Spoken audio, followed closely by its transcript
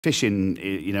Fishing,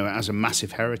 you know, has a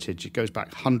massive heritage. It goes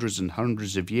back hundreds and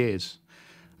hundreds of years.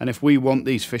 And if we want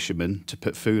these fishermen to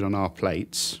put food on our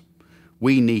plates,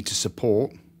 we need to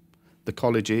support the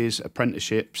colleges,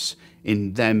 apprenticeships,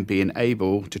 in them being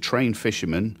able to train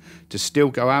fishermen to still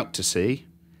go out to sea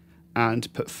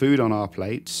and put food on our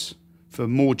plates for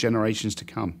more generations to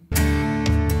come.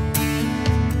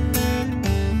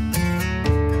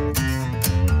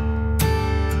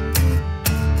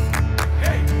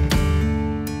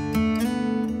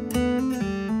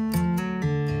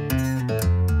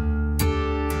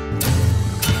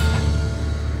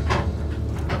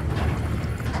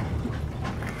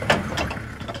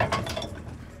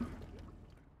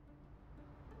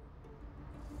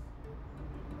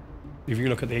 'If you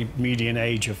look at the median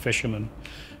age of fishermen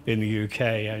in the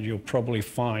UK, and you'll probably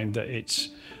find that it's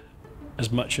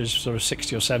as much as sort of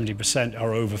 60 or 70%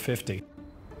 are over 50.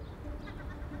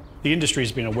 The industry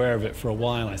has been aware of it for a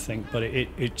while, I think, but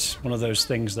it's one of those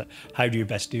things that, how do you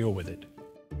best deal with it?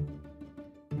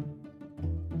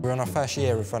 We're on our first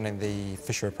year of running the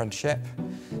Fisher Apprenticeship.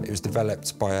 It was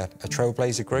developed by a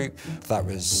trailblazer group that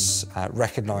was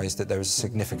recognised that there was a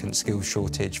significant skills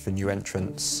shortage for new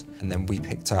entrants, and then we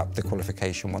picked up the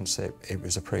qualification once it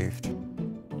was approved.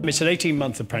 It's an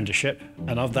 18-month apprenticeship,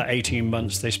 and of that 18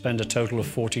 months they spend a total of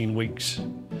 14 weeks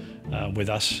with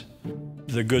us.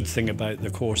 The good thing about the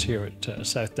course here at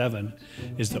South Devon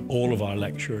is that all of our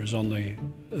lecturers on the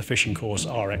fishing course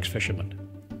are ex-fishermen.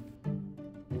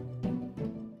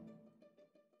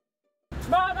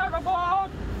 Man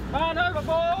overboard! Man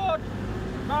overboard!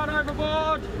 Man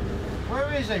overboard!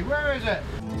 Where is he? Where is it?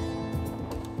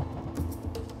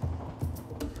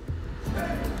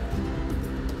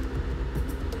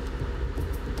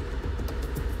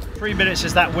 Three minutes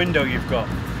is that window you've got.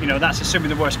 You know, that's assuming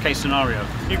the worst case scenario.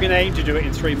 You can aim to do it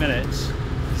in 3 minutes.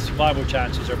 Survival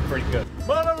chances are pretty good.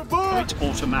 Man overboard! It's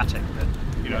automatic. That,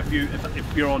 you know,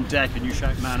 if you're on deck and you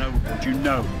shout man overboard, you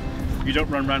know. You don't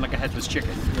run around like a headless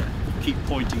chicken. You keep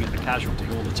pointing at the casualty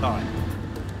all the time.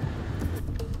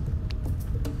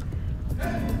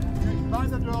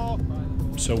 Find the door.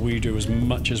 So we do as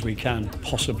much as we can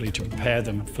possibly to prepare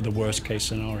them for the worst case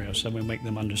scenario. So we make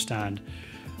them understand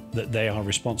that they are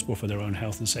responsible for their own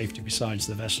health and safety besides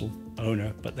the vessel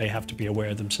owner, but they have to be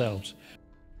aware themselves.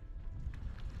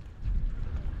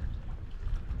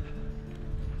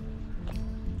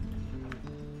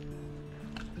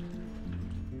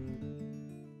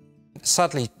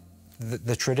 Sadly,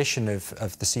 the tradition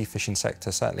of the sea fishing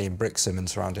sector, certainly in Brixham and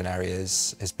surrounding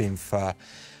areas, has been for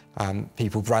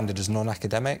people branded as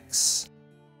non-academics.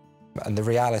 And the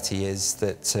reality is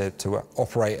that to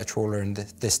operate a trawler in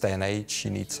this day and age,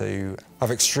 you need to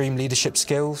have extreme leadership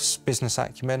skills, business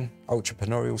acumen,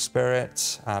 entrepreneurial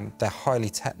spirit. They're highly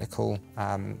technical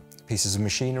pieces of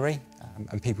machinery,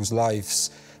 and people's lives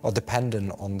are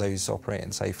dependent on those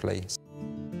operating safely.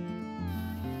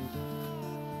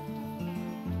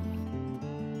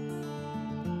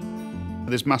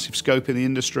 There's massive scope in the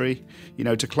industry, you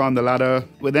know, to climb the ladder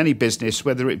with any business,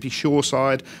 whether it be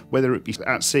shoreside, whether it be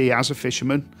at sea as a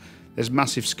fisherman. There's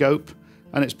massive scope,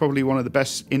 and it's probably one of the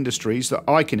best industries that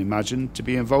I can imagine to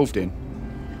be involved in.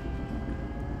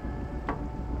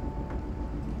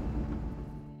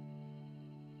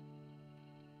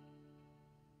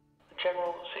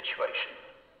 General situation.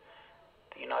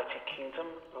 The United Kingdom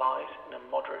lies in a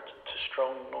moderate to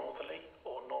strong northerly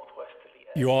or northwesterly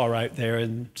area. You are out there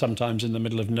and sometimes in the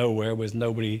middle of nowhere with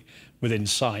nobody within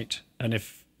sight, and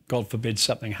if, God forbid,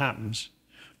 something happens,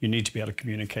 you need to be able to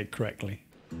communicate correctly.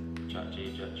 Jet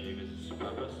G, this is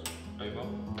Superbus, over.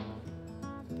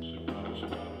 Superbus,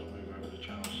 move over to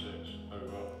channel 6,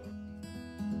 over.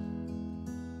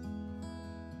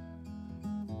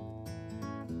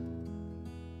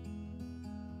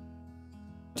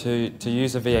 To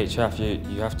use a VHF,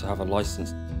 you have to have a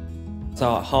licence. It's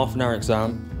a half-an-hour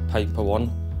exam, paper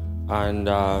one, and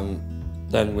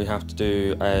then we have to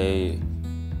do a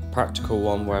practical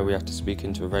one where we have to speak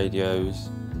into radios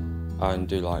and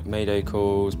do like mayday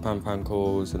calls, pan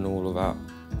calls and all of that,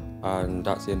 and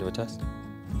that's the end of a test.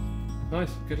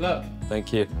 Nice, good luck.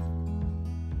 Thank you.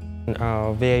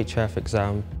 Our VHF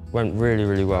exam went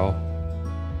really well,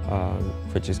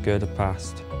 which is good, I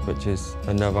passed, which is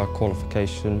another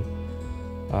qualification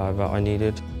that I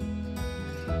needed.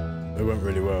 It went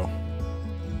really well.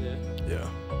 Yeah? Yeah.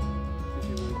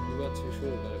 You weren't too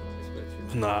sure about it?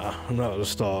 Nah, not at the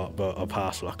start, but I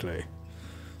passed luckily.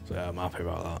 So yeah, I'm happy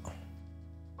about that.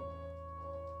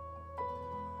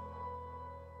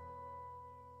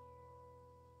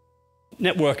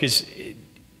 Network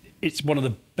it's one of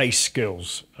the base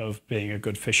skills of being a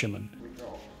good fisherman.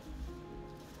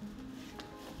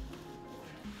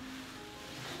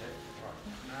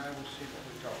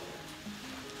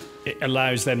 It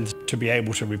allows them to be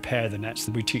able to repair the nets.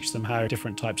 We teach them how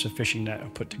different types of fishing net are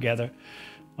put together.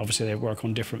 Obviously they work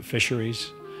on different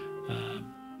fisheries,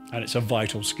 and it's a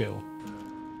vital skill.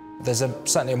 There's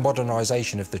certainly a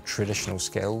modernisation of the traditional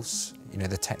skills. You know,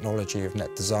 the technology of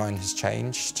net design has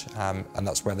changed, and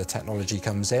that's where the technology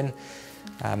comes in.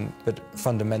 But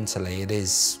fundamentally, it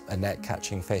is a net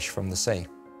catching fish from the sea.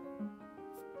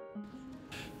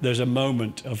 There's a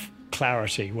moment of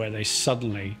clarity where they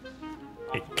suddenly,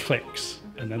 it clicks,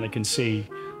 and then they can see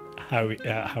how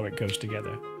it goes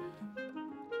together.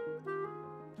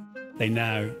 They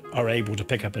now are able to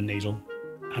pick up a needle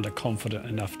and are confident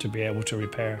enough to be able to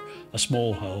repair a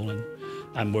small hole,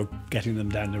 and we're getting them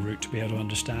down the route to be able to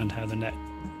understand how the net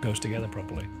goes together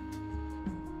properly.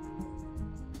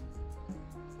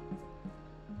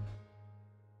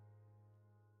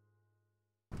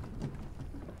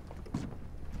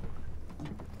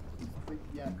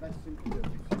 Yeah, best thing to do is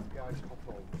you guys hop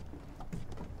over.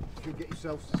 If you get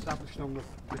yourselves established on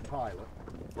the pilot,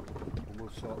 and we'll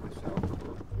sort this out.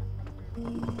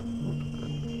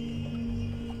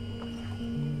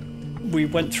 We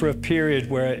went through a period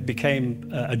where it became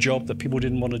a job that people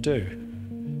didn't want to do.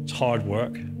 It's hard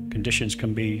work, conditions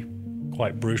can be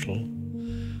quite brutal,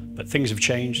 but things have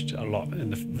changed a lot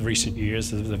in the recent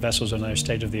years. The vessels are now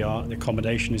state of the art, the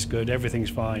accommodation is good, everything's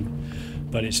fine,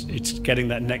 but it's getting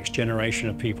that next generation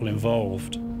of people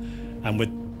involved, and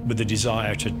with the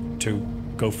desire to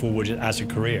go forward as a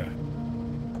career.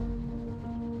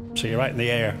 So you're out in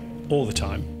the air all the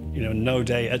time. You know, no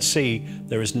day at sea,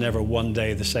 there is never one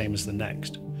day the same as the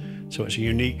next. So it's a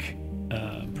unique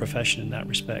profession in that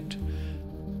respect.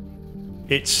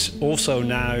 It's also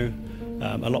now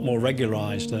a lot more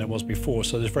regularised than it was before,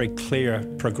 so there's very clear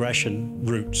progression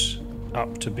routes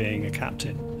up to being a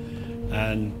captain.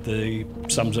 And the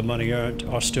sums of money earned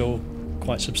are still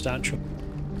quite substantial.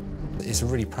 It's a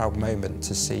really proud moment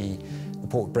to see the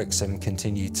Port of Brixham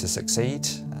continue to succeed.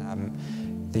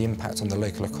 The impact on the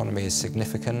local economy is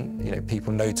significant. You know,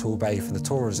 people know Torbay for the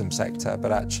tourism sector,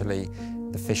 but actually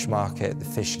the fish market, the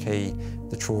fish quay,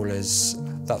 the trawlers,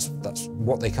 that's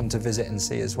what they come to visit and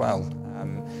see as well.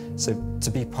 So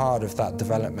to be part of that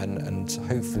development and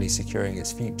hopefully securing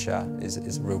its future is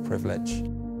a real privilege.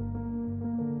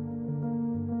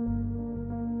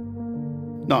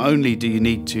 Not only do you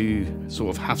need to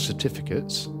sort of have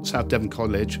certificates, South Devon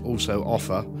College also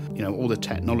offer, you know, all the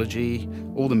technology,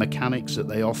 all the mechanics that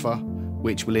they offer,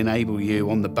 which will enable you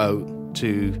on the boat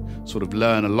to sort of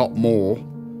learn a lot more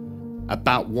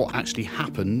about what actually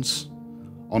happens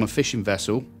on a fishing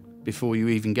vessel before you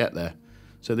even get there.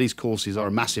 So these courses are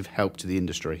a massive help to the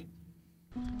industry.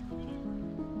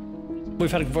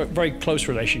 We've had a very close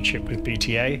relationship with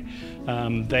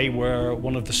BTA. They were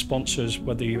one of the sponsors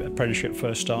when the apprenticeship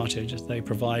first started. They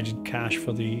provided cash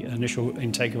for the initial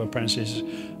intake of apprentices,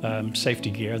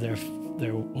 safety gear, their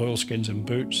oilskins and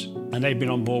boots, and they've been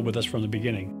on board with us from the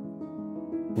beginning.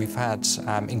 We've had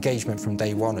engagement from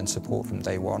day one and support from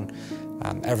day one.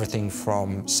 Everything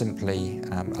from simply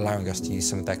allowing us to use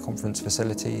some of their conference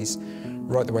facilities,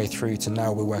 right the way through to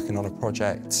now we're working on a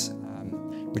project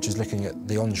which is looking at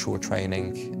the onshore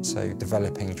training, so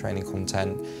developing training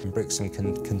content. Brixham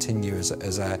can continue as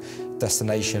a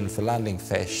destination for landing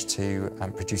fish to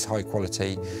produce high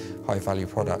quality, high value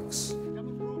products.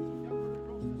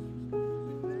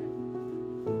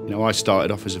 You know, I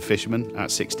started off as a fisherman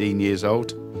at 16 years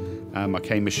old. I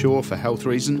came ashore for health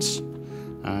reasons,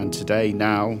 and today,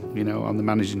 now, you know, I'm the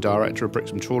managing director of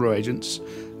Brixham Trawler Agents.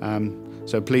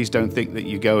 So please don't think that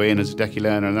you go in as a decky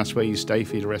learner and that's where you stay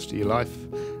for the rest of your life.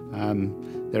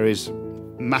 There is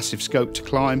massive scope to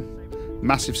climb,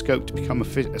 massive scope to become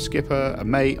a skipper, a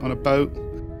mate on a boat.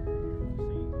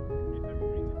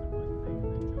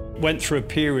 Went through a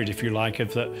period, if you like,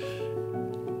 of that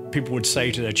people would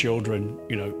say to their children,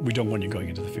 you know, we don't want you going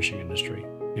into the fishing industry.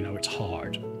 You know, it's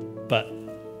hard. But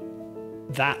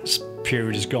that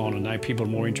period is gone, and now people are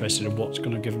more interested in what's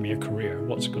going to give me a career,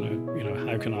 what's going to, you know,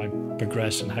 how can I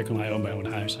progress and how can I own my own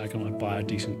house, how can I buy a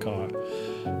decent car.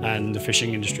 And the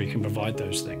fishing industry can provide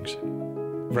those things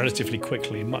relatively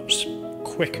quickly, much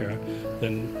quicker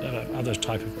than other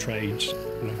type of trades.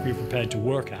 You know, if you're prepared to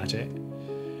work at it,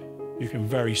 you can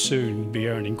very soon be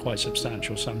earning quite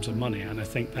substantial sums of money. And I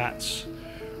think that's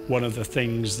one of the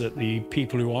things that the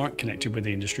people who aren't connected with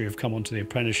the industry have come onto the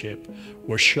apprenticeship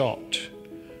were shocked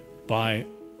by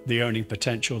the earning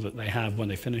potential that they have when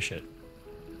they finish it.